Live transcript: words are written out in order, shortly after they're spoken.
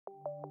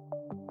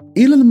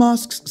Elon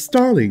Musk's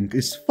Starlink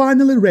is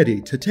finally ready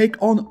to take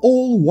on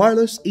all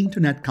wireless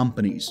internet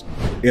companies.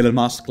 Elon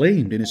Musk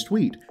claimed in his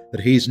tweet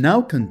that he is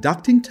now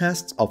conducting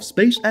tests of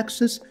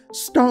SpaceX's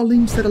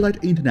Starlink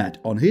satellite internet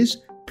on his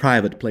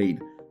private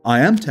plane. "I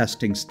am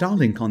testing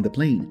Starlink on the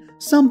plane.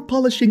 Some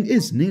polishing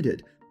is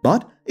needed,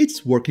 but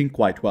it's working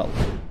quite well."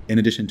 In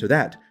addition to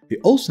that, he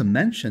also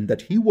mentioned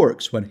that he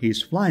works when he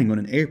is flying on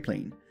an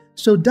airplane.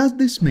 So does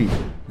this mean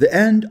the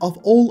end of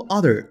all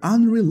other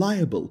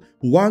unreliable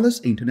wireless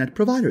internet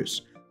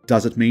providers?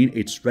 Does it mean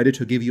it's ready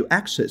to give you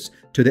access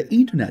to the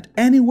internet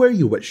anywhere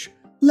you wish?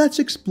 Let's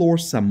explore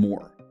some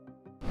more.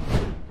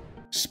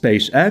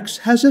 SpaceX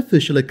has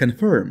officially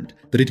confirmed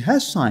that it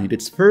has signed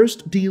its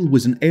first deal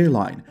with an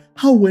airline,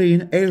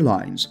 Hawaiian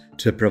Airlines,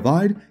 to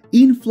provide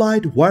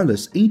in-flight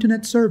wireless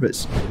internet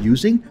service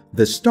using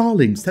the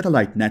Starlink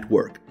satellite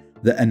network.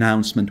 The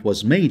announcement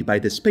was made by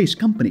the space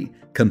company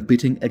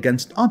competing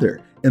against other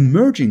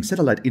emerging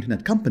satellite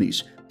internet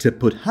companies to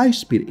put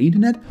high-speed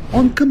internet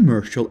on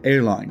commercial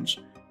airlines.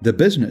 The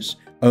business,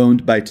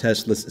 owned by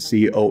Tesla's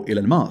CEO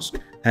Elon Musk,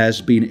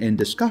 has been in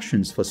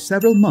discussions for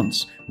several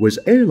months with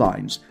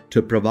airlines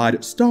to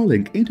provide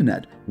Starlink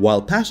internet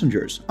while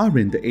passengers are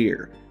in the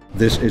air.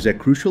 This is a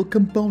crucial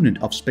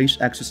component of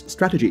SpaceX's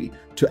strategy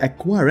to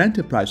acquire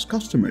enterprise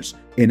customers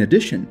in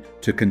addition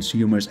to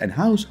consumers and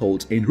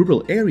households in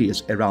rural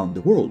areas around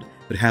the world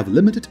that have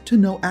limited to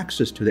no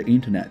access to the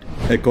internet.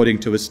 According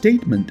to a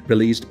statement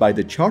released by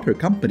the charter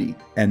company,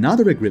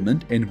 another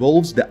agreement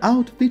involves the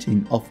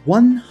outfitting of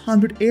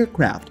 100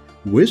 aircraft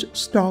with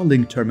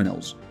Starlink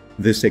terminals.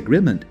 This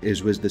agreement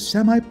is with the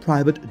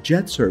semi-private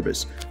jet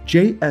service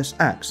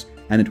JSX,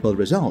 and it will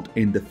result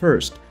in the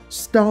first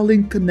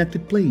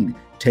Starlink-connected plane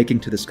taking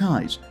to the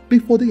skies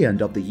before the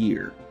end of the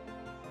year.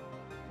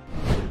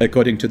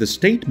 According to the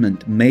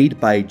statement made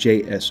by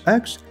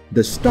JSX,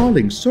 the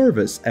Starlink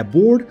service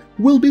aboard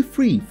will be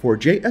free for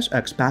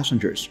JSX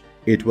passengers.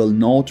 It will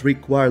not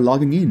require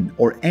logging in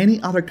or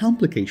any other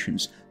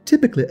complications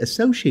typically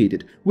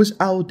associated with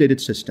outdated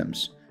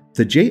systems.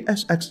 The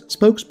JSX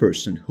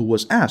spokesperson, who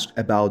was asked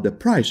about the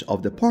price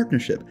of the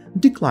partnership,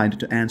 declined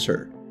to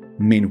answer.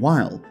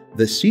 Meanwhile,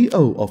 the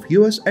CEO of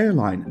US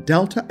airline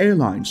Delta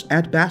Airlines,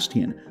 Ed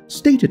Bastian,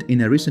 stated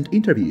in a recent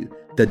interview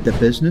that the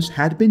business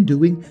had been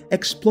doing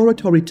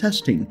exploratory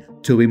testing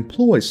to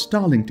employ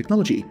Starlink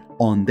technology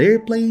on their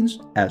planes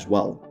as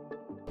well.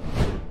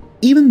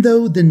 Even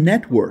though the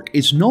network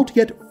is not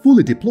yet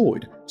fully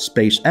deployed,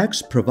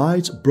 SpaceX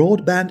provides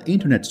broadband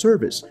internet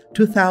service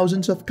to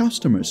thousands of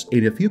customers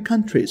in a few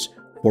countries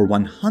for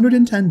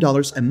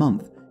 $110 a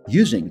month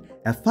using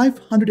a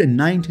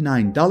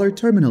 $599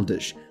 terminal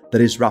dish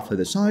that is roughly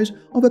the size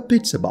of a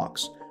pizza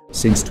box.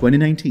 Since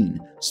 2019,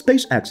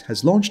 SpaceX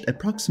has launched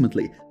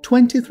approximately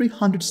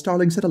 2,300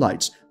 Starlink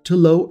satellites to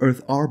low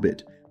Earth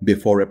orbit.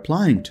 Before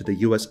applying to the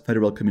US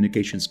Federal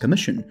Communications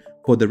Commission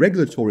for the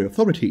regulatory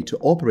authority to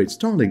operate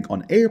Starlink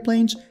on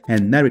airplanes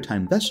and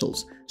maritime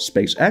vessels,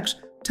 SpaceX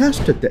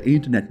tested the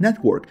internet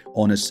network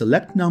on a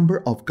select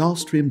number of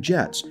Gulfstream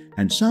jets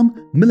and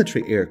some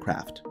military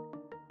aircraft.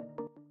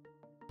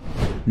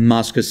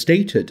 Musk has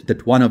stated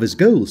that one of his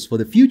goals for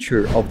the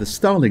future of the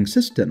Starlink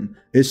system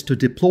is to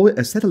deploy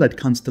a satellite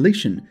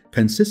constellation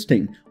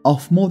consisting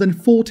of more than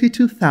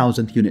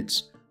 42,000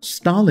 units.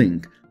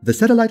 Starlink, the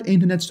satellite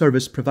internet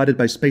service provided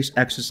by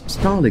SpaceX's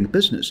Starlink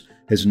business,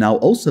 is now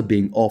also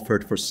being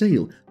offered for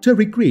sale to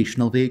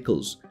recreational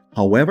vehicles.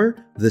 However,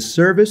 the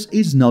service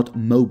is not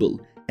mobile,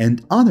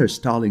 and other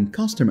Starlink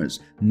customers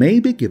may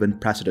be given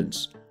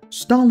precedence.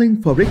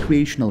 Starlink for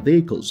recreational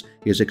vehicles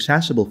is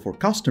accessible for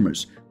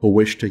customers who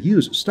wish to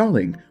use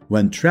Starlink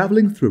when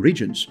traveling through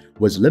regions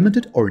with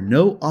limited or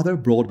no other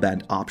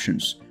broadband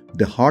options.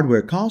 The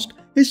hardware cost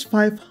is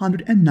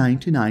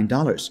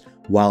 $599,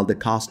 while the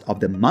cost of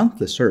the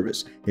monthly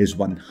service is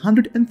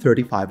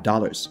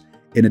 $135.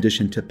 In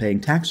addition to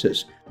paying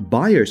taxes,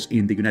 buyers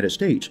in the United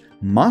States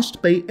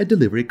must pay a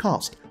delivery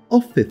cost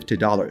of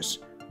 $50.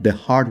 The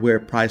hardware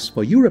price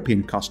for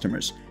European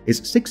customers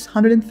is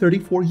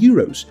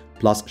 €634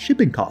 plus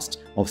shipping costs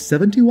of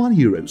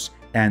 €71,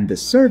 and the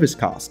service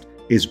cost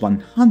is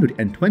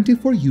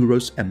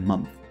 €124 a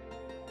month.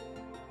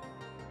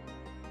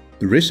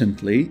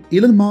 Recently,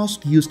 Elon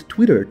Musk used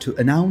Twitter to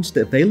announce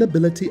the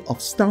availability of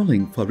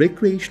Starlink for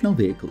recreational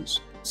vehicles.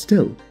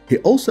 Still, he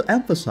also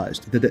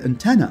emphasized that the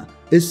antenna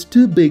is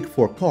too big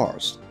for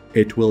cars.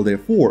 It will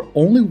therefore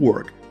only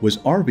work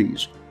with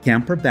RVs,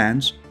 camper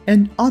vans,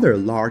 and other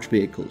large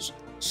vehicles.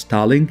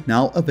 Starlink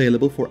now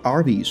available for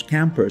RVs,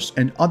 campers,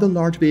 and other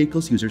large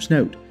vehicles, users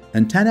note.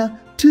 Antenna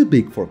too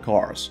big for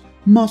cars,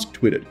 Musk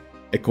tweeted.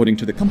 According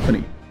to the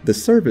company, the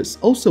service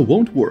also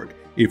won't work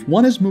if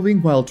one is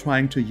moving while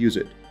trying to use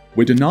it.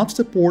 We do not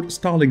support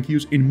Starlink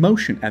use in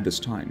motion at this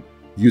time.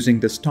 Using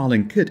the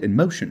Starlink kit in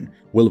motion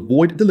will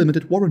void the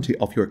limited warranty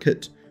of your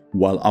kit.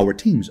 While our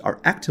teams are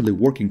actively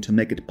working to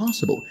make it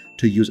possible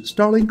to use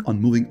Starlink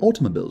on moving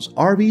automobiles,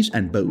 RVs,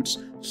 and boats,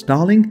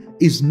 Starlink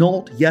is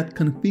not yet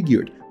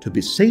configured to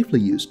be safely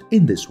used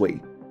in this way.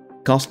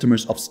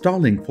 Customers of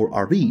Starlink for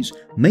RVs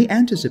may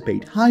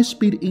anticipate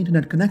high-speed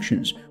internet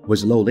connections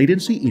with low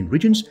latency in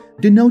regions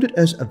denoted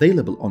as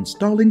available on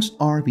Starlink's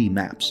RV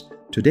maps.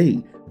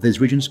 Today, these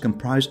regions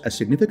comprise a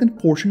significant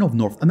portion of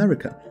North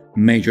America,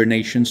 major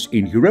nations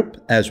in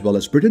Europe as well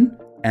as Britain,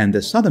 and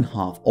the southern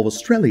half of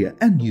Australia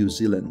and New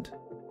Zealand.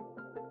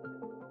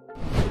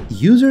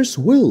 Users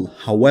will,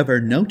 however,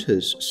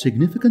 notice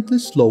significantly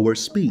slower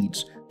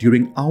speeds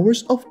during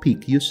hours of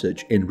peak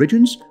usage in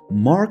regions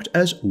marked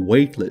as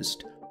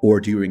waitlist or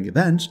during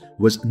events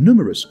with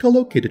numerous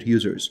co-located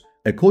users,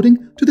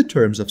 according to the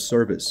terms of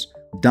service.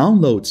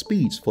 Download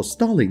speeds for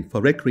Starlink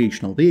for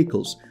recreational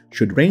vehicles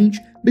should range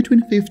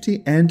between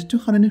 50 and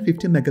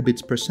 250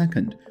 megabits per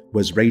second,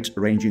 with rates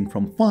ranging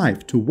from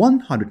 5 to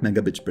 100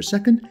 megabits per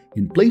second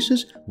in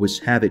places with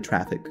heavy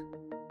traffic.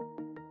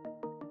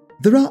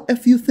 There are a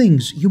few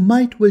things you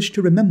might wish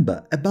to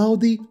remember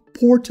about the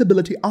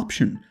portability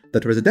option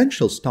that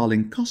residential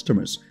Starlink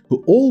customers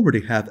who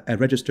already have a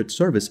registered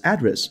service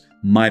address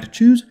might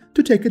choose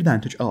to take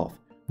advantage of.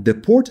 The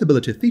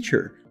portability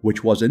feature,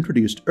 which was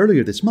introduced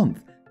earlier this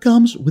month,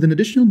 comes with an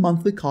additional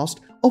monthly cost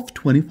of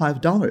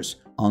 $25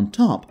 on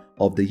top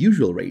of the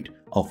usual rate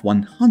of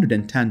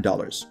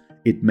 $110.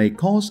 It may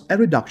cause a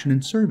reduction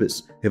in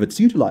service if it's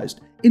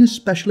utilized in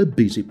especially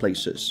busy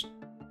places.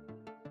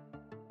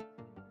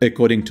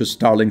 According to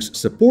Starlink's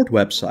support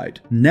website,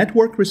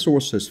 network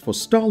resources for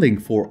Starlink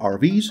for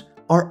RVs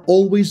are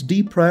always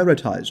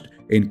deprioritized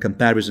in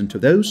comparison to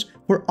those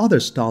for other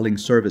Starlink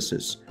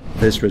services.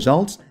 This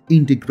results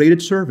in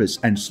degraded service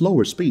and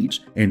slower speeds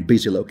in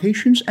busy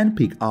locations and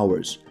peak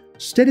hours.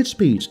 Steady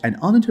speeds and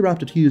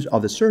uninterrupted use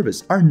of the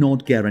service are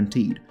not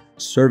guaranteed.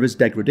 Service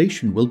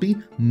degradation will be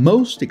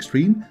most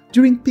extreme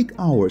during peak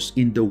hours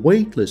in the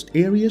waitlist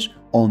areas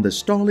on the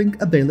Starlink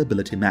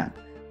availability map.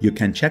 You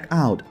can check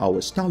out our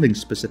Starlink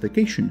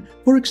specification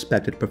for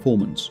expected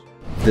performance.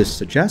 This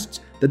suggests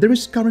that there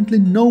is currently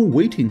no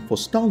waiting for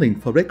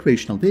Starlink for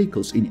recreational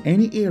vehicles in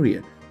any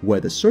area where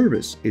the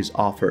service is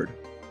offered.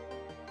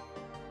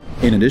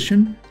 In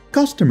addition,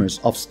 customers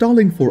of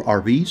Starlink for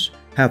RVs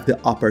have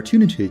the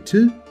opportunity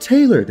to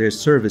tailor their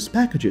service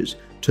packages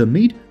to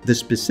meet the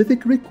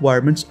specific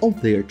requirements of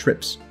their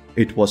trips.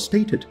 It was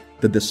stated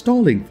that the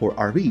Starlink for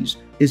RVs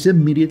is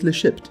immediately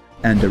shipped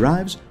and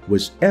arrives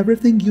with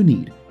everything you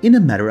need in a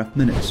matter of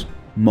minutes.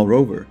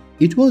 Moreover,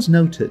 it was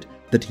noted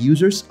that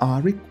users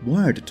are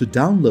required to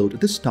download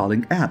the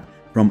Stalink app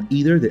from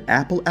either the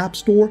Apple App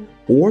Store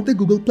or the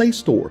Google Play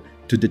Store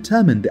to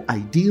determine the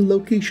ideal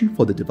location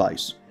for the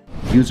device.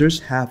 Users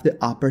have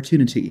the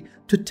opportunity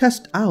to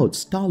test out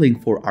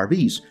Starlink for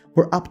RVs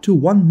for up to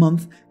 1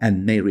 month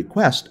and may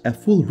request a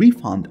full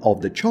refund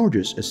of the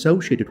charges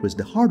associated with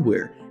the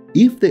hardware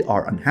if they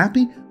are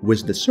unhappy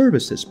with the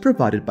services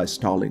provided by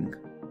Starlink.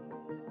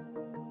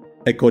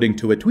 According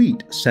to a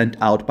tweet sent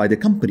out by the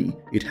company,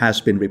 it has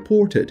been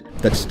reported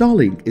that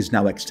Starlink is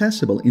now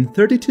accessible in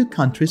 32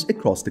 countries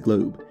across the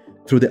globe.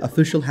 Through the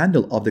official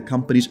handle of the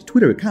company's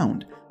Twitter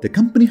account, the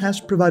company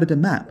has provided a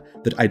map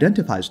that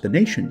identifies the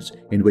nations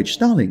in which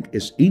Starlink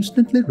is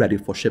instantly ready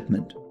for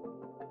shipment.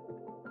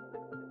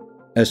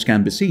 As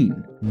can be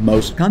seen,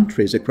 most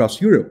countries across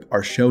Europe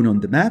are shown on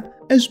the map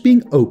as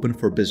being open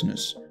for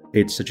business.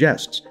 It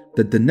suggests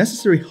that the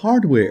necessary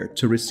hardware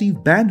to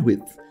receive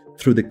bandwidth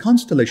through the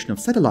constellation of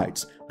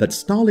satellites that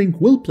Starlink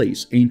will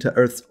place into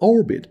Earth's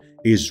orbit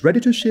is ready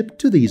to ship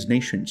to these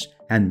nations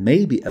and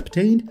may be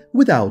obtained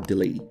without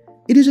delay.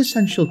 It is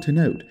essential to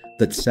note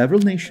that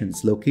several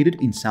nations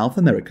located in South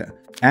America,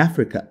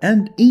 Africa,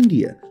 and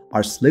India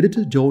are slated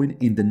to join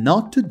in the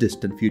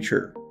not-too-distant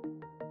future.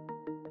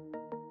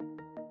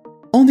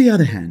 On the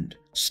other hand,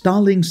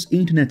 Starlink's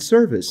internet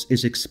service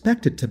is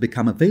expected to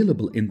become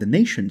available in the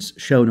nations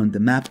shown on the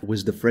map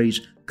with the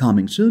phrase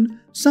 "coming soon"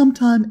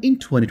 sometime in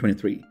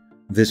 2023.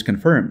 This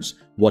confirms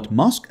what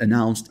Musk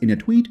announced in a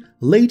tweet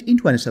late in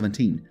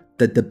 2017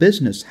 that the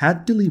business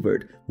had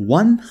delivered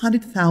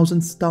 100,000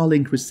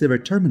 Starlink receiver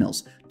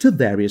terminals to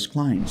various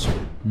clients.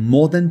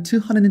 More than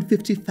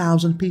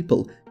 250,000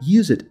 people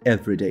use it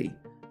every day.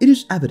 It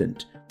is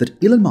evident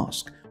that Elon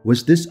Musk,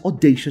 with this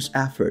audacious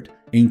effort,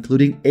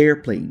 including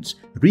airplanes,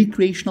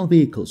 recreational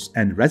vehicles,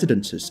 and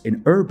residences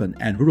in urban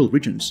and rural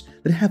regions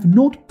that have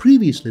not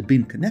previously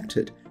been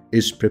connected,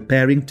 is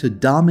preparing to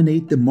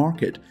dominate the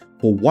market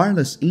for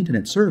wireless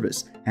internet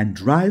service and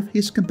drive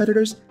his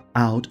competitors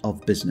out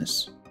of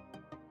business.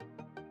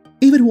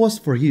 If it was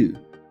for you,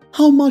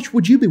 how much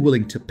would you be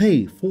willing to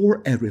pay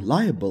for a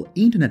reliable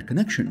internet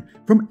connection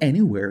from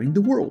anywhere in the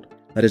world?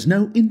 Let us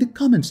know in the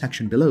comment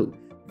section below.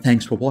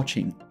 Thanks for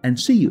watching and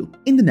see you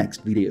in the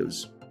next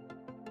videos.